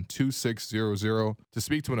 1-866-531-2600 to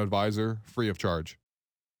speak to an advisor free of charge.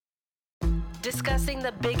 Discussing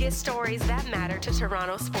the biggest stories that matter to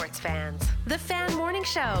Toronto sports fans. The Fan Morning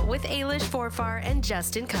Show with Ailish Forfar and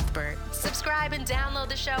Justin Cuthbert. Subscribe and download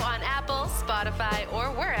the show on Apple, Spotify,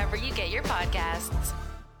 or wherever you get your podcasts.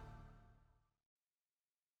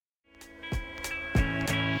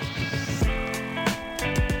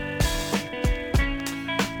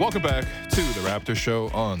 Welcome back to the Raptor Show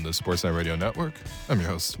on the Sportsnet Radio Network. I'm your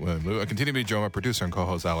host, William Liu. I continue to be joined by producer and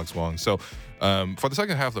co-host Alex Wong. So for the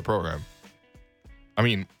second half of the program, I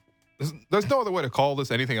mean, there's no other way to call this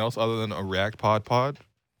anything else other than a React pod.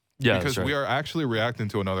 Yeah, because we are actually reacting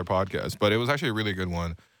to another podcast, but it was actually a really good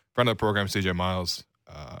one. Friend of the program, CJ Miles,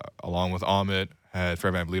 along with Amit, had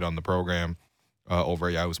Fred VanVleet on the program. over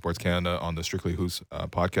at Yahoo Sports Canada on the Strictly Who's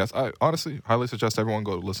podcast. I honestly highly suggest everyone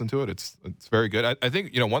go listen to it. It's very good. I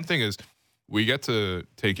think, one thing is we get to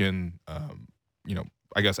take in,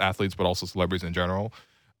 I guess athletes, but also celebrities in general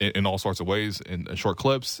in all sorts of ways, in short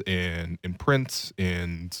clips, in prints,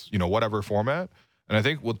 in, whatever format. And I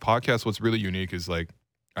think with podcasts, what's really unique is like,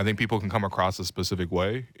 I think people can come across a specific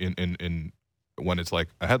way in when it's like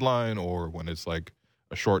a headline or when it's like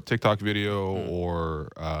a short TikTok video or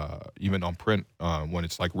even on print when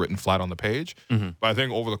it's like written flat on the page. But I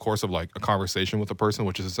think over the course of like a conversation with a person,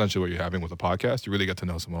 which is essentially what you're having with a podcast, you really get to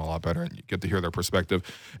know someone a lot better and you get to hear their perspective.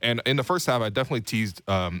 And in the first half, I definitely teased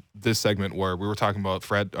this segment where we were talking about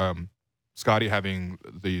Fred, Scotty having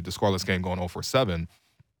the scoreless game going 0-for-7.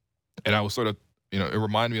 And I was sort of, it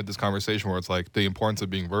reminded me of this conversation where it's like the importance of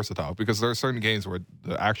being versatile, because there are certain games where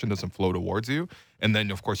the action doesn't flow towards you. And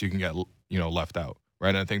then, of course, you can get, left out. Right.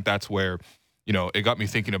 And I think that's where, it got me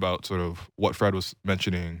thinking about sort of what Fred was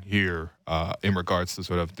mentioning here in regards to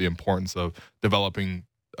sort of the importance of developing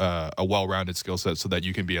a well-rounded skill set so that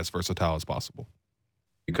you can be as versatile as possible.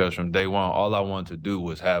 Because from day one, all I wanted to do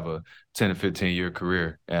was have a 10 to 15-year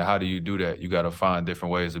career. And how do you do that? You got to find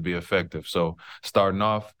different ways to be effective. So starting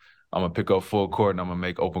off, I'm going to pick up full court and I'm going to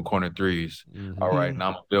make open corner threes. All right, now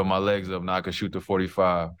I'm going to build my legs up. Now I can shoot the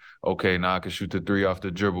 45. Okay, now I can shoot the 3 off the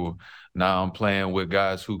dribble. Now I'm playing with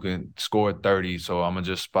guys who can score 30, so I'm going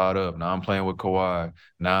to just spot up. Now I'm playing with Kawhi.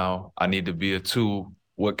 Now I need to be a 2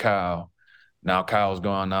 with Kyle. Now Kyle's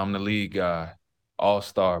gone. Now I'm the lead guy.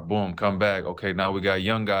 All-star, boom, come back. Okay, now we got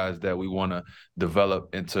young guys that we want to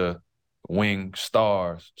develop into wing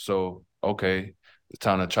stars. So, okay, it's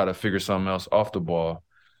time to try to figure something else off the ball.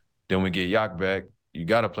 Then we get Yak back. You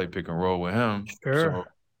got to play pick and roll with him. Sure. So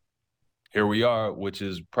here we are, which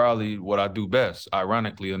is probably what I do best.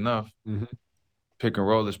 Ironically enough, pick and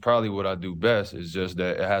roll is probably what I do best. It's just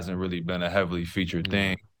that it hasn't really been a heavily featured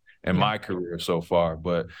thing in my career so far.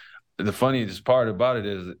 But the funniest part about it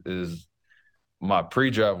is my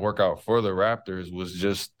pre-draft workout for the Raptors was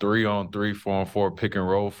just 3-on-3, 4-on-4 pick and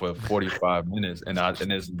roll for 45 minutes. And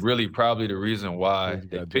it's really probably the reason why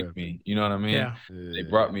they picked me. You know what I mean? Yeah. They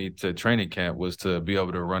brought me to training camp was to be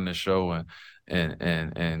able to run the show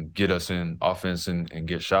and get us in offense and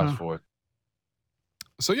get shots for it.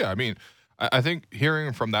 So, yeah, I mean, I think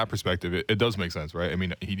hearing from that perspective, it does make sense, right? I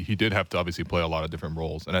mean, he did have to obviously play a lot of different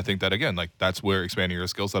roles. And I think that, again, like that's where expanding your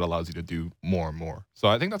skill set allows you to do more and more. So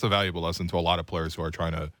I think that's a valuable lesson to a lot of players who are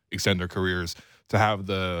trying to extend their careers, to have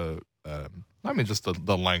just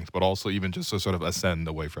the length, but also even just to sort of ascend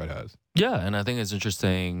the way Fred has. Yeah, and I think it's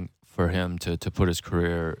interesting for him to put his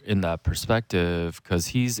career in that perspective, because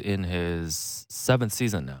he's in his 7th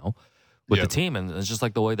season now with the team. And it's just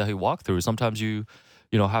like the way that he walked through. Sometimes you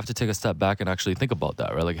have to take a step back and actually think about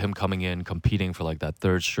that, right? Like him coming in, competing for like that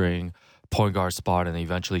 3rd string point guard spot and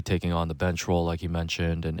eventually taking on the bench role like you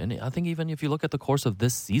mentioned. And I think even if you look at the course of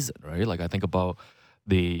this season, right? Like I think about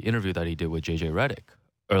the interview that he did with JJ Redick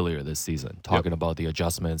earlier this season, talking about the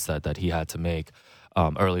adjustments that he had to make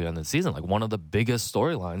earlier in the season. Like one of the biggest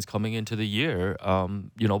storylines coming into the year,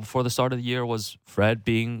 before the start of the year was Fred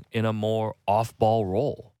being in a more off-ball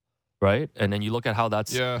role. Right, and then you look at how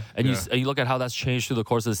that's you look at how that's changed through the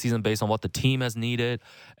course of the season based on what the team has needed,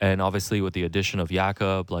 and obviously with the addition of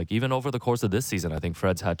Jakob, like even over the course of this season, I think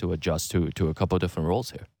Fred's had to adjust to a couple of different roles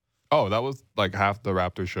here. Oh, that was like half the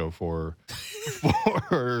Raptors show for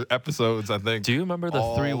 4 episodes, I think. Do you remember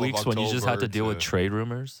the 3 weeks when you just had to deal with trade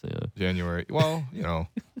rumors? Yeah. January. Well,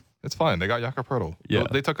 it's fine. They got Jakob Poeltl. Yeah,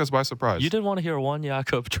 they took us by surprise. You didn't want to hear one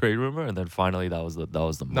Jakob trade rumor, and then finally that was the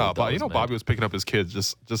move. No, but Bobby was picking up his kids,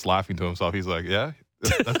 just laughing to himself. He's like, "Yeah,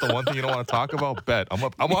 that's the one thing you don't want to talk about. Bet I'm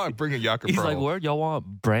gonna bring a Jakob Poeltl." He's like, "Where y'all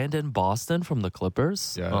want Brandon Boston from the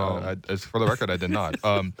Clippers?" Yeah, for the record, I did not.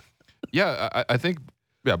 I think.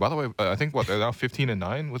 Yeah. By the way, I think they're now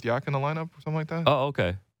 15-9 with Yak in the lineup or something like that. Oh,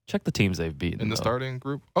 okay. Check the teams they've beaten in the starting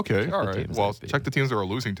group. Okay, all right. Well, check the teams they were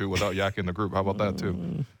losing to without Yak in the group. How about that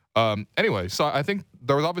too? Anyway, so I think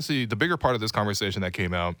there was obviously the bigger part of this conversation that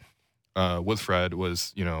came out with Fred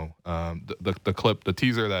was, the clip, the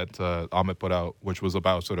teaser that Amit put out, which was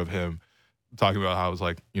about sort of him talking about how it was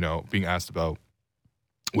like, being asked about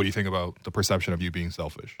what do you think about the perception of you being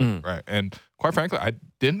selfish, right? And quite frankly, I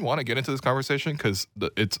didn't want to get into this conversation because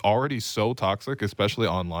it's already so toxic, especially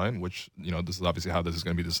online, which, this is obviously how this is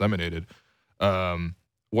going to be disseminated,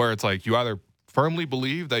 where it's like you either firmly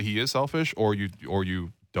believe that he is selfish or you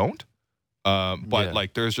don't.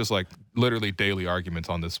 Like there's just like literally daily arguments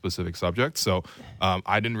on this specific subject. So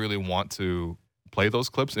I didn't really want to play those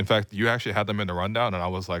clips. In fact, you actually had them in the rundown and I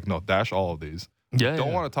was like, no, dash all of these.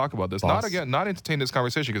 Don't want to talk about this. Not entertain this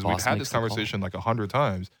conversation because we've had this conversation like 100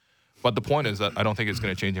 times. But the point is that I don't think it's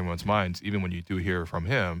going to change anyone's minds, even when you do hear from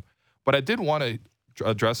him. But I did want to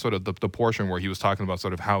address sort of the portion where he was talking about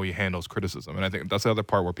sort of how he handles criticism. And I think that's the other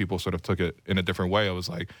part where people sort of took it in a different way. It was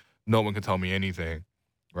like, no one can tell me anything,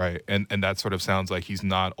 right? And that sort of sounds like he's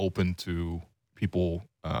not open to people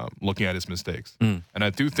looking at his mistakes. And I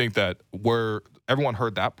do think that where everyone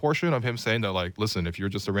heard that portion of him saying that, like, listen, if you're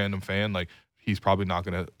just a random fan, like, he's probably not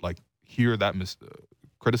going to, like, hear that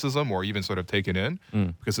criticism or even sort of take it in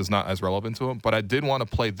because it's not as relevant to him. But I did want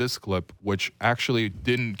to play this clip, which actually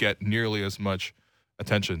didn't get nearly as much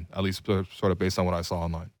attention, at least sort of based on what I saw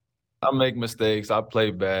online. I make mistakes. I play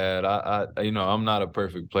bad. I'm not a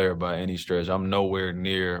perfect player by any stretch. I'm nowhere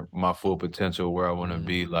near my full potential where I want to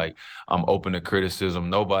be. Like, I'm open to criticism.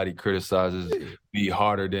 Nobody criticizes me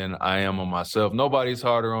harder than I am on myself. Nobody's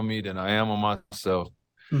harder on me than I am on myself.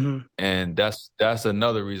 And that's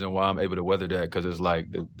another reason why I'm able to weather that, because it's like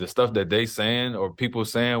the stuff that they saying or people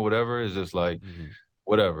saying, whatever, is just like,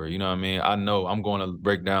 whatever. You know what I mean? I know I'm going to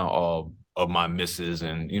break down all of my misses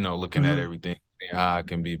and, looking at everything, how I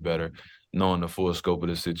can be better, knowing the full scope of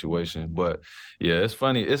the situation. But yeah, it's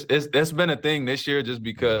funny. It's been a thing this year just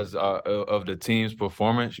because of the team's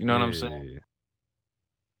performance. You know what I'm saying?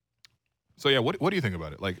 So yeah, what do you think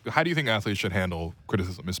about it? Like, how do you think athletes should handle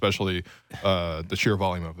criticism, especially the sheer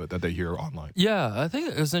volume of it that they hear online? Yeah, I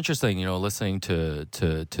think it's interesting, listening to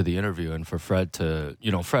the interview, and for Fred to,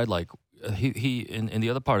 Fred, like, he in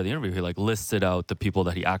the other part of the interview, he like listed out the people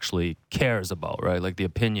that he actually cares about, right? Like the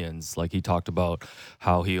opinions. Like he talked about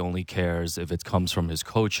how he only cares if it comes from his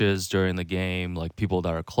coaches during the game, like people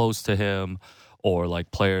that are close to him, or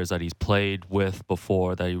like players that he's played with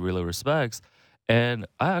before that he really respects. And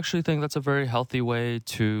I actually think that's a very healthy way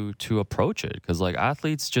to approach it, because like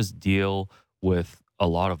athletes just deal with a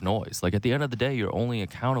lot of noise. Like at the end of the day, you're only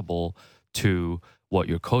accountable to what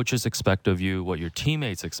your coaches expect of you, what your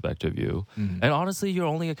teammates expect of you. And honestly, you're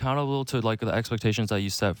only accountable to like the expectations that you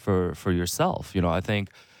set for yourself. I think,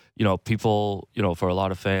 people, for a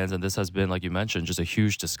lot of fans, and this has been, like you mentioned, just a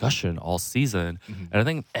huge discussion all season. And I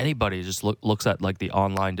think anybody just looks at like the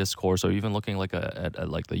online discourse, or even looking like at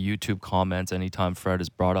like the YouTube comments anytime Fred is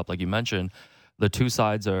brought up, like you mentioned, the two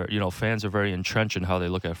sides are, fans are very entrenched in how they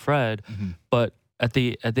look at Fred. But at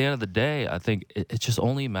the end of the day, I think it just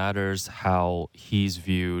only matters how he's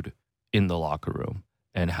viewed in the locker room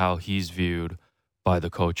and how he's viewed by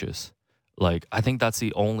the coaches. Like, I think that's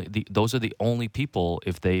those are the only people,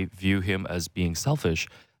 if they view him as being selfish,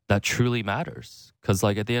 that truly matters. Because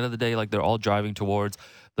like at the end of the day, like they're all driving towards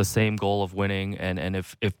the same goal of winning. And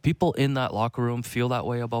if people in that locker room feel that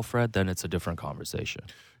way about Fred, then it's a different conversation.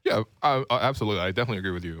 Yeah, absolutely. I definitely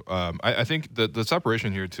agree with you. I think the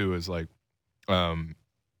separation here too is like, I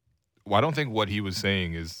don't think what he was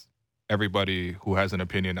saying is everybody who has an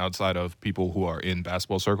opinion outside of people who are in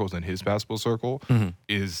basketball circles and his basketball circle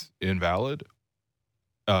is invalid,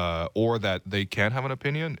 or that they can't have an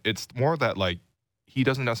opinion. It's more that like he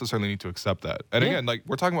doesn't necessarily need to accept that. And again, like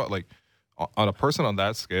we're talking about like on a person on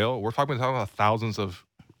that scale, we're talking about thousands of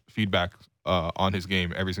feedback on his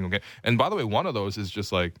game every single game. And by the way, one of those is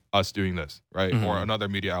just like us doing this, right? Or another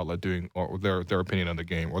media outlet doing or their opinion on the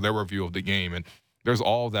game or their review of the game. And there's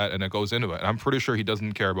all that, and it goes into it. And I'm pretty sure he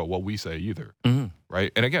doesn't care about what we say either,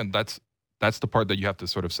 right? And again, that's the part that you have to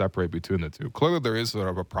sort of separate between the two. Clearly, there is sort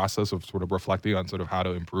of a process of sort of reflecting on sort of how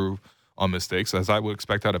to improve on mistakes, as I would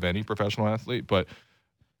expect out of any professional athlete. But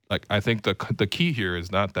like, I think the key here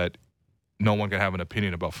is not that no one can have an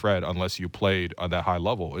opinion about Fred unless you played on that high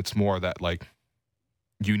level. It's more that like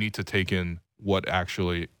you need to take in what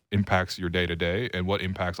actually impacts your day to day and what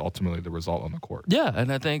impacts ultimately the result on the court. Yeah,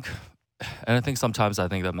 and I think sometimes that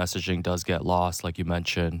messaging does get lost, like you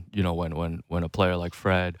mentioned. When a player like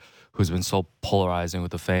Fred, who's been so polarizing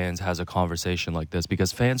with the fans, has a conversation like this,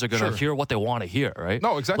 because fans are going to hear what they want to hear, right?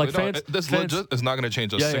 No, exactly. Like fans is not going to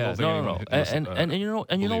change a single thing. No. And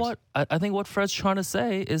you know what? I think what Fred's trying to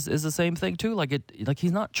say is the same thing too. Like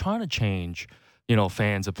he's not trying to change,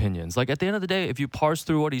 fans' opinions. Like at the end of the day, if you parse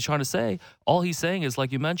through what he's trying to say, all he's saying is,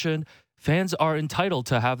 like you mentioned, fans are entitled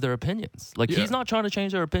to have their opinions. Like he's not trying to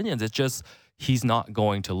change their opinions. It's just he's not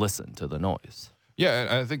going to listen to the noise. Yeah, and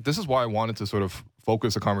I think this is why I wanted to sort of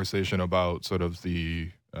focus a conversation about sort of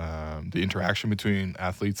the interaction between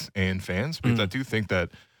athletes and fans, because I do think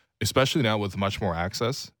that, especially now with much more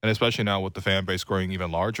access, and especially now with the fan base growing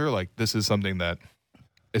even larger, like this is something that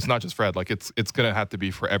it's not just Fred. Like it's going to have to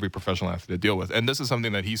be for every professional athlete to deal with. And this is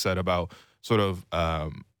something that he said about sort of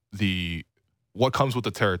what comes with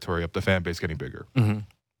the territory of the fan base getting bigger.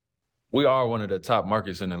 We are one of the top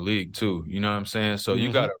markets in the league too. You know what I'm saying? So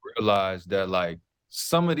you got to realize that like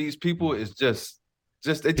some of these people is just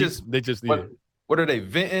what are they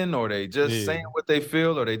venting, or they just saying what they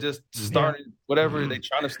feel, or they just starting whatever they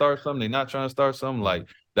trying to start something, they not trying to start something. Like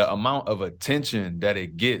the amount of attention that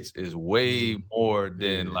it gets is way more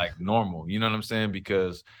than like normal. You know what I'm saying?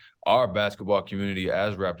 Because our basketball community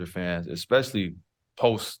as Raptor fans, especially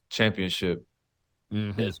post championship,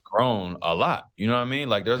 has grown a lot. You know what I mean?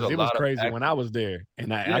 Like there's a lot. It was crazy when I was there,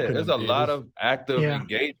 and there's a lot of active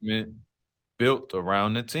engagement built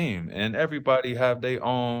around the team, and everybody have their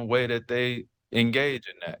own way that they engage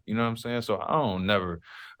in that. You know what I'm saying? So I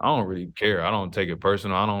don't really care. I don't take it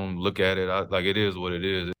personal. I don't look at it like it is what it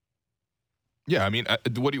is. Yeah, I mean,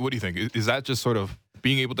 what do you think? Is that just sort of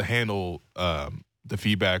being able to handle the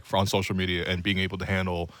feedback on social media and being able to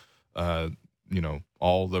handle,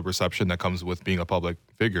 all the reception that comes with being a public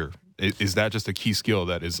figure? Is that just a key skill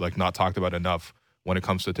that is like not talked about enough when it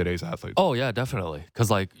comes to today's athletes? Oh yeah, definitely.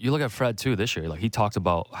 Because like you look at Fred too this year, like he talked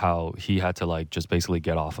about how he had to like just basically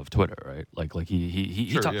get off of Twitter, right? Like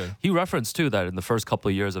he referenced too that in the first couple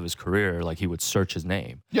of years of his career, like he would search his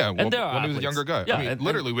name. Yeah, and when he was a younger guy. Yeah, I mean,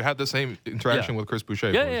 literally we had the same interaction with Chris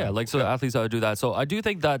Boucher. Yeah. Like so, athletes that would do that. So I do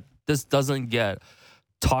think that this doesn't get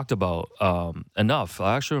talked about enough.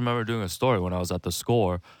 I actually remember doing a story when I was at the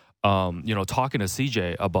Score. Talking to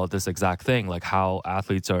CJ about this exact thing, like how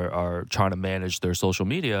athletes are trying to manage their social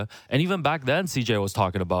media. And even back then, CJ was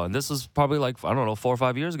talking about, and this is probably like, I don't know, 4 or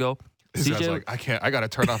 5 years ago. This guy's like, I got to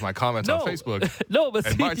turn off my comments on Facebook. No, but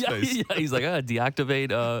MySpace. He's like, I deactivate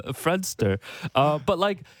Friendster. But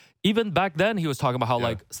like, even back then, he was talking about how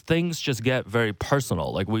like things just get very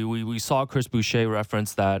personal. Like we saw Chris Boucher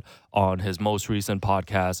reference that on his most recent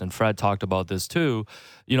podcast, and Fred talked about this too.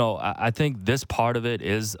 I think this part of it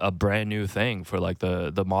is a brand new thing for like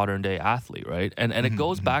the modern day athlete, right? And it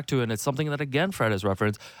goes back to, and it's something that again Fred has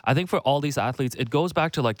referenced. I think for all these athletes, it goes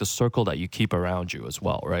back to like the circle that you keep around you as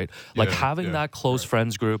well, right? Like having that close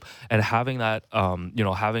friends group and having that,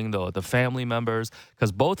 having the family members.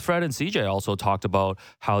 Because both Fred and CJ also talked about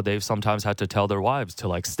how they've sometimes had to tell their wives to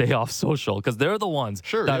like stay off social because they're the ones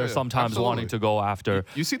that are sometimes wanting to go after.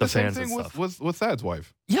 You see the same thing with Thad's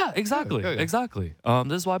wife. Yeah, exactly. Exactly.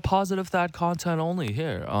 This is why positive Thad content only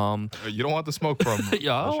here. You don't want the smoke from I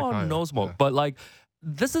don't want no smoke. Yeah. But like,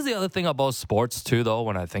 this is the other thing about sports too, though,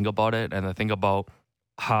 when I think about it, and I think about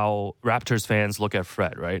how Raptors fans look at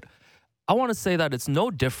Fred, right? I want to say that it's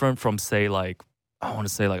no different from, say, like, I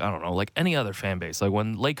don't know, like any other fan base. Like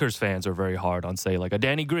when Lakers fans are very hard on, say, like a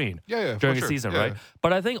Danny Green during a season, right?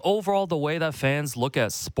 But I think overall, the way that fans look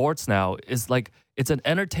at sports now is like, it's an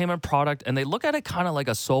entertainment product, and they look at it kind of like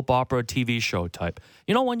a soap opera TV show type.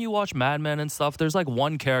 You know, when you watch Mad Men and stuff, there's like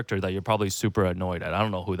one character that you're probably super annoyed at. I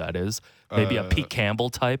don't know who that is. Maybe a Pete Campbell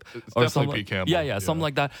type. Or something. Pete Campbell. Yeah, something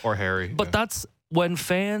like that. Or Harry. But that's when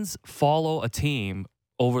fans follow a team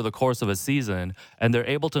over the course of a season, and they're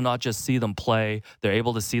able to not just see them play, they're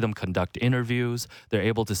able to see them conduct interviews, they're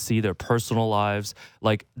able to see their personal lives.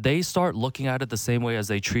 Like, they start looking at it the same way as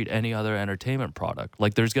they treat any other entertainment product.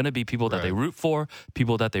 Like, there's going to be people that they root for,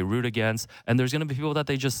 people that they root against, and there's going to be people that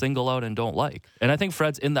they just single out and don't like. And I think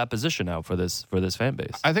Fred's in that position now for this fan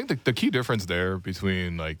base. I think the key difference there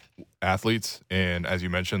between like athletes and, as you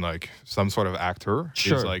mentioned, like some sort of actor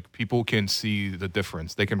is like people can see the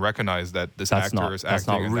difference. They can recognize that this actor is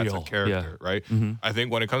acting and that's a character, right? Mm-hmm. I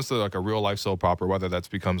think when it comes to like a real life soap opera, whether that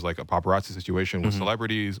becomes like a paparazzi situation with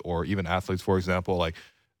celebrities or even athletes, for example, like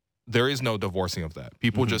there is no divorcing of that.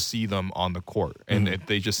 People just see them on the court, and if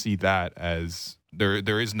they just see that as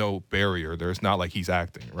there is no barrier. There's not like he's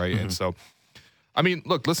acting, right? And so, I mean,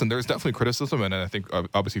 look, listen, there's definitely criticism, and I think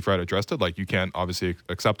obviously Fred addressed it. Like, you can't obviously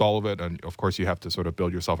accept all of it, and of course you have to sort of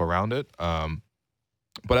build yourself around it.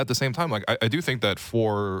 But at the same time, like I do think that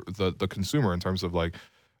for the consumer, in terms of like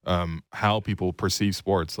how people perceive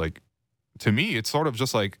sports, like to me, it's sort of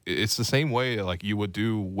just like it's the same way like you would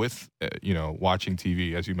do with watching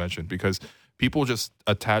TV, as you mentioned, because people just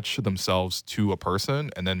attach themselves to a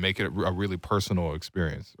person and then make it a really personal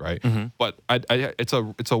experience, right? But it's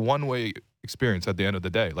a one-way experience at the end of the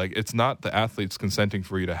day. Like, it's not the athletes consenting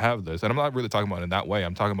for you to have this, and I'm not really talking about it in that way.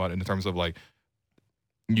 I'm talking about it in terms of like,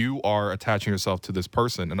 you are attaching yourself to this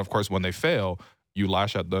person, and of course when they fail you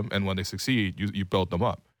lash at them, and when they succeed you build them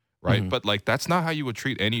up, right? But like, that's not how you would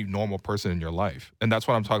treat any normal person in your life, and that's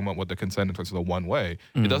what I'm talking about with the consent in terms of the one way.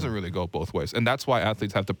 It doesn't really go both ways, and that's why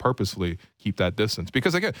athletes have to purposefully keep that distance,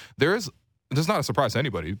 because again, this is not a surprise to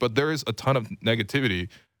anybody, but there is a ton of negativity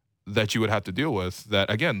that you would have to deal with that,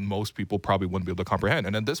 again, most people probably wouldn't be able to comprehend.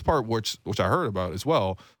 And then this part, which I heard about as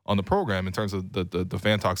well on the program, in terms of the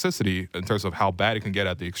fan toxicity, in terms of how bad it can get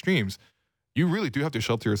at the extremes, you really do have to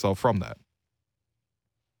shelter yourself from that.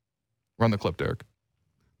 Run the clip, Derek.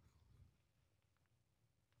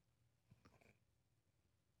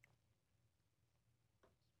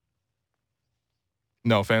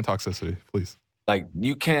 No, fan toxicity, please. Like,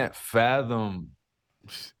 you can't fathom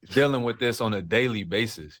dealing with this on a daily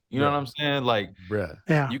basis. You know what I'm saying? Like,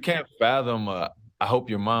 you can't fathom I hope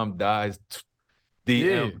your mom dies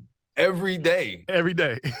DM every day. Every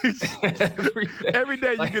day. Every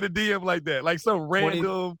day Like, you get a DM like that. Like some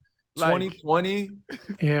random 2020,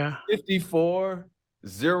 54,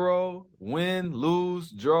 0, win,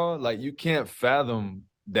 lose, draw. Like, you can't fathom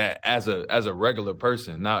that as a regular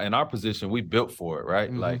person. Now, in our position, we built for it,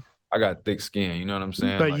 right? Like, I got thick skin, you know what I'm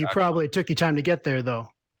saying? But like, you probably took your time to get there, though.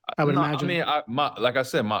 I would imagine. I mean, like I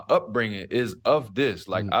said, my upbringing is of this.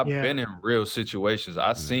 Like, I've been in real situations.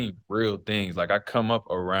 I've seen real things. Like, I come up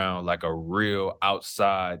around like a real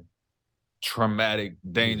outside, traumatic,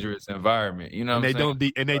 dangerous environment. You know what I'm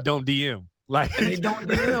saying? And they don't DM. Like, and they don't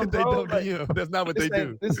DM, they bro. don't DM. That's not what they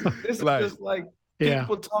do. This is just like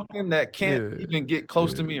people talking that can't even get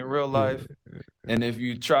close to me in real life. And if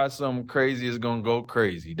you try something crazy, it's gonna go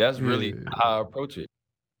crazy. That's really how I approach it.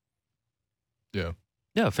 Yeah.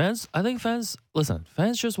 Yeah, fans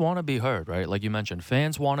just want to be heard, right? Like you mentioned,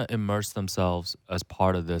 fans want to immerse themselves as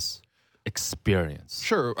part of this experience.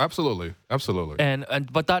 Sure, absolutely.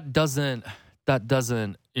 But that doesn't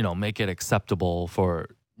make it acceptable for,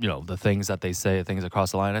 the things that they say, things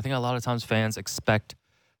across the line. I think a lot of times fans expect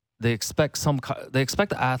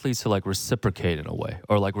the athletes to like reciprocate in a way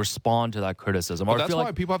or like respond to that criticism. But that's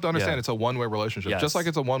why people have to understand it's a one-way relationship, Yes. just like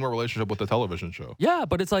it's a one-way relationship with the television show. Yeah,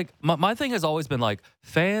 but it's like my thing has always been like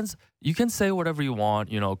fans, you can say whatever you want,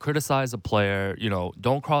 criticize a player,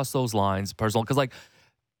 don't cross those lines, personal, because like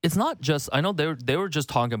it's not just. I know they were just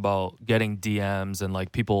talking about getting DMs and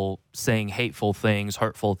like people saying hateful things,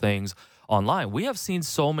 hurtful things online. We have seen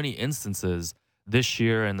so many instances this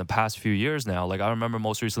year and the past few years now. Like I remember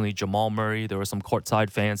most recently Jamal Murray, there were some courtside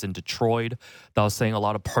fans in Detroit that was saying a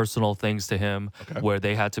lot of personal things to him where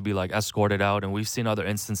they had to be like escorted out. And we've seen other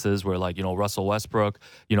instances where like, Russell Westbrook,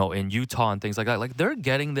 in Utah and things like that. Like they're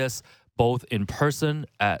getting this both in person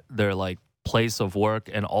at their like place of work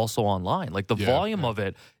and also online. Like the volume of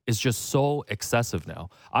it is just so excessive now.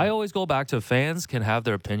 I always go back to fans can have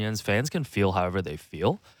their opinions. Fans can feel however they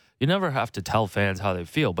feel. You never have to tell fans how they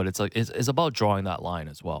feel, but it's like it's about drawing that line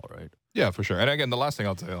as well, right? Yeah, for sure. And again, the last thing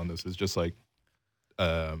I'll say on this is just like,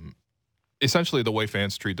 essentially the way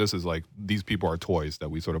fans treat this is like these people are toys that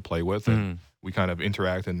we sort of play with, and we kind of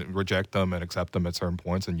interact and reject them and accept them at certain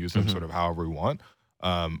points and use them sort of however we want.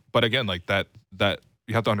 But again, like that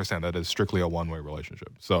you have to understand that it's strictly a one-way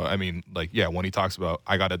relationship. So I mean, like, when he talks about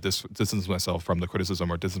I gotta distance myself from the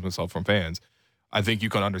criticism or distance myself from fans, I think you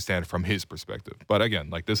can understand from his perspective. But again,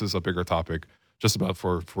 like this is a bigger topic just about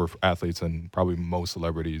for athletes and probably most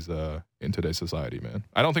celebrities in today's society, man.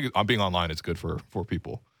 I don't think being online is good for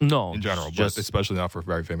people in general, but especially not for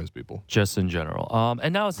very famous people. Just in general.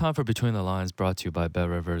 And now it's time for Between the Lines, brought to you by Bet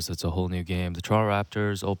Rivers. It's a whole new game. The Toronto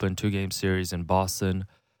Raptors open 2-game series in Boston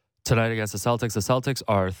tonight against the Celtics. The Celtics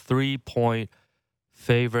are 3-point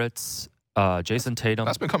favorites. Jason Tatum.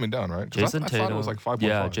 That's been coming down, right? I thought it was like 5.5.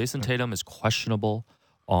 Yeah, Jason Tatum is questionable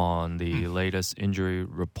on the latest injury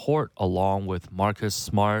report, along with Marcus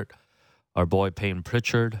Smart, our boy Peyton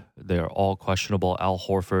Pritchard. They are all questionable. Al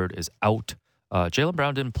Horford is out. Jaylen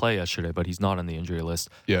Brown didn't play yesterday, but he's not on the injury list.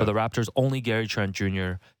 Yeah. For the Raptors, only Gary Trent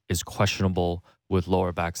Jr. is questionable with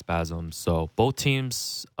lower back spasms. So both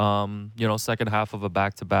teams, second half of a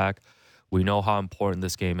back-to-back. We know how important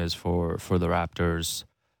this game is for the Raptors.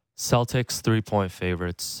 Celtics 3-point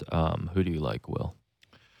favorites. Who do you like, Will?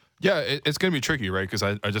 Yeah, it's going to be tricky, right? Because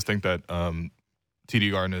I just think that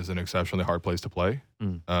TD Garden is an exceptionally hard place to play.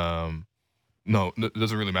 No, it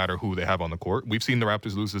doesn't really matter who they have on the court. We've seen the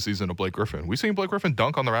Raptors lose this season to Blake Griffin. We've seen Blake Griffin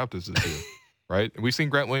dunk on the Raptors this year, right? We've seen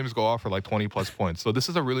Grant Williams go off for like 20-plus points. So this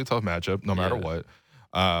is a really tough matchup no matter what.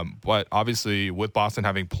 But obviously, with Boston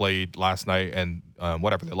having played last night and they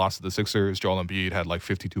lost to the Sixers, Joel Embiid had like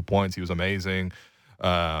 52 points. He was amazing.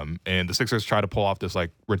 And the Sixers tried to pull off this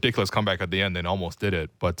like ridiculous comeback at the end and almost did it.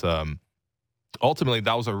 But ultimately,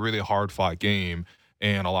 that was a really hard-fought game,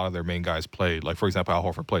 and a lot of their main guys played. Like, for example, Al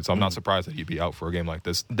Horford played, so I'm not surprised that he'd be out for a game like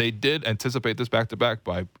this. They did anticipate this back-to-back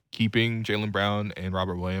by keeping Jaylen Brown and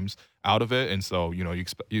Robert Williams out of it, and so, you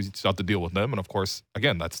have to deal with them. And, of course,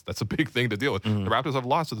 again, that's a big thing to deal with. The Raptors have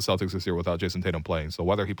lost to the Celtics this year without Jason Tatum playing, so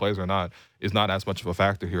whether he plays or not is not as much of a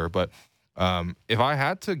factor here. But if I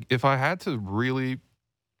had to really...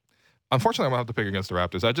 Unfortunately, I'm going to have to pick against the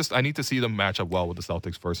Raptors. I need to see them match up well with the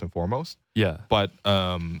Celtics first and foremost. Yeah. But,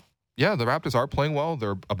 the Raptors are playing well.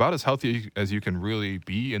 They're about as healthy as you can really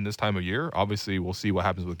be in this time of year. Obviously, we'll see what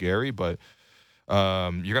happens with Gary, but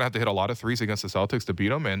You're gonna have to hit a lot of threes against the Celtics to beat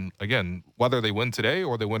them. And again, whether they win today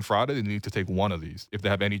or they win Friday, they need to take one of these if they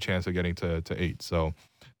have any chance of getting to 8. So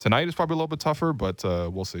tonight is probably a little bit tougher, but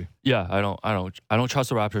we'll see. Yeah, I don't trust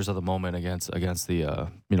the Raptors at the moment against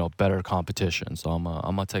the better competition. So I'm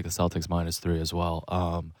gonna take the Celtics -3 as well.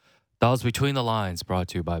 That was Between the Lines, brought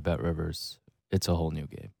to you by Bet Rivers. It's a whole new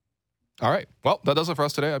game. All right. Well, that does it for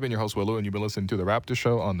us today. I've been your host, Willow, and you've been listening to The Raptors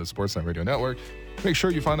Show on the Sportsnet Radio Network. Make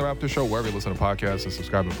sure you find The Raptors Show wherever you listen to podcasts and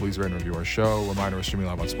subscribe, and please rate and review our show. Reminder, we're streaming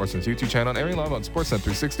live on Sportsnet's YouTube channel and airing live on Sportsnet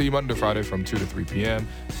 360 Monday to Friday from 2 to 3 p.m.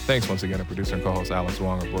 Thanks once again to producer and co-host Alex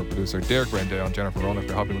Wong, our board producer Derek Brandale, and Jennifer Rona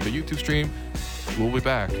for helping with the YouTube stream. We'll be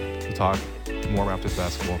back to talk more Raptors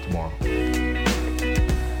basketball tomorrow.